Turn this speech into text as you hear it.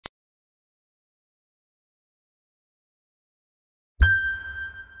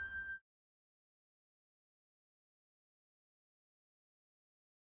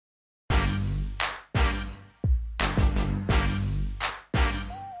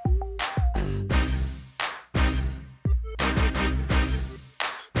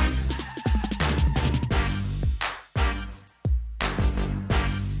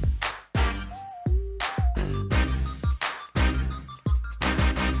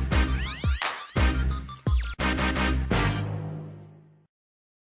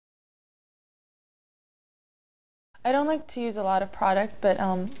I don't like to use a lot of product, but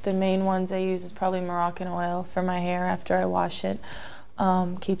the main ones I use is probably Moroccan oil for my hair after I wash it.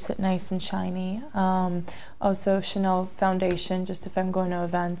 Keeps it nice and shiny. Also Chanel foundation, just if I'm going to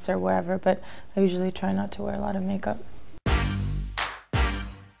events or wherever, but I usually try not to wear a lot of makeup.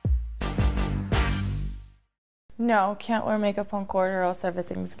 No, can't wear makeup on court or else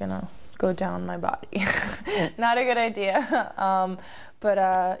everything's gonna go down my body. Not a good idea.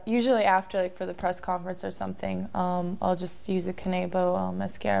 But usually after, like for the press conference or something, I'll just use a Kanebo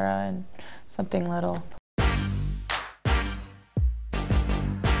mascara and something little.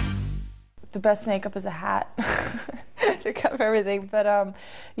 The best makeup is a hat to cover everything, but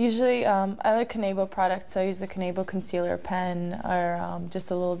usually I like Kanebo products, so I use the Kanebo concealer pen or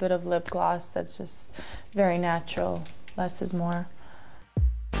just a little bit of lip gloss that's just very natural. Less is more.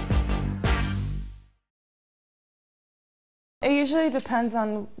 It usually depends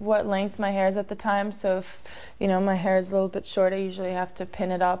on what length my hair is at the time. So if, my hair is a little bit short, I usually have to pin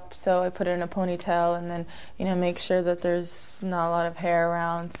it up. So I put it in a ponytail and then, make sure that there's not a lot of hair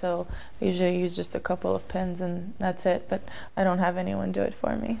around. So I usually use just a couple of pins and that's it. But I don't have anyone do it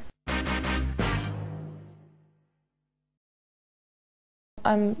for me.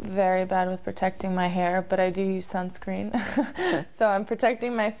 I'm very bad with protecting my hair, but I do use sunscreen. So I'm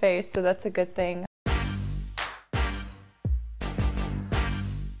protecting my face, so that's a good thing.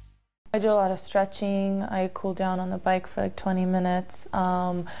 I do a lot of stretching. I cool down on the bike for like 20 minutes.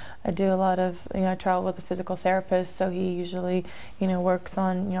 I do a lot of, I travel with a physical therapist, so he usually, works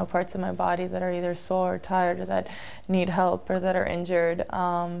on, parts of my body that are either sore or tired or that need help or that are injured.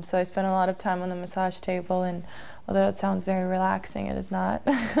 So I spend a lot of time on the massage table, and although it sounds very relaxing, it is not.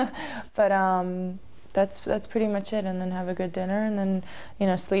 But that's pretty much it, and then have a good dinner, and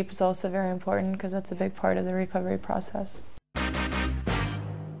then, sleep is also very important because that's a big part of the recovery process.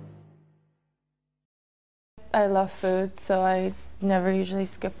 I love food, so I never usually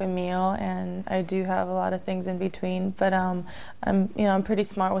skip a meal, and I do have a lot of things in between. But I'm pretty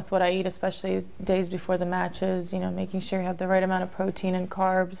smart with what I eat, especially days before the matches. Making sure you have the right amount of protein and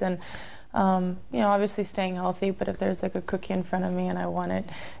carbs, and obviously staying healthy. But if there's like a cookie in front of me and I want it,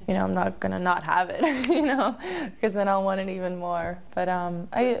 I'm not gonna not have it, because then I'll want it even more. But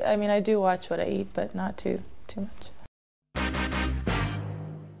I do watch what I eat, but not too much.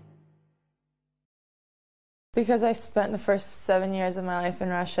 Because I spent the first 7 years of my life in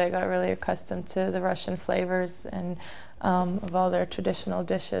Russia, I got really accustomed to the Russian flavors and of all their traditional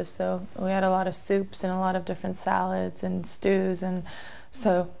dishes. So we had a lot of soups and a lot of different salads and stews, and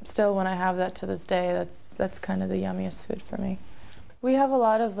so still when I have that to this day, that's kind of the yummiest food for me. We have a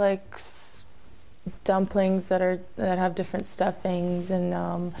lot of like dumplings that have different stuffings,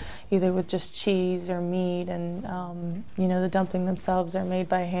 and either with just cheese or meat, and the dumpling themselves are made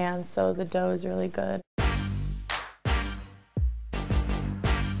by hand, so the dough is really good.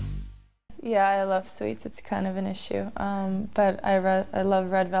 Yeah, I love sweets. It's kind of an issue. But I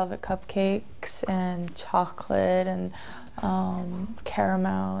love red velvet cupcakes and chocolate and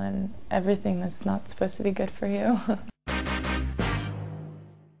caramel and everything that's not supposed to be good for you.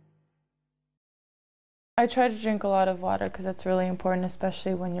 I try to drink a lot of water because that's really important,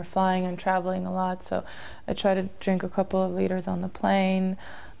 especially when you're flying and traveling a lot. So I try to drink a couple of liters on the plane,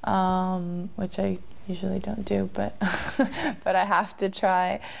 which I usually don't do, but but I have to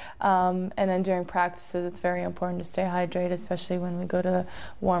try. And then during practices, it's very important to stay hydrated, especially when we go to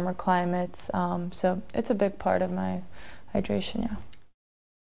warmer climates. So it's a big part of my hydration, yeah.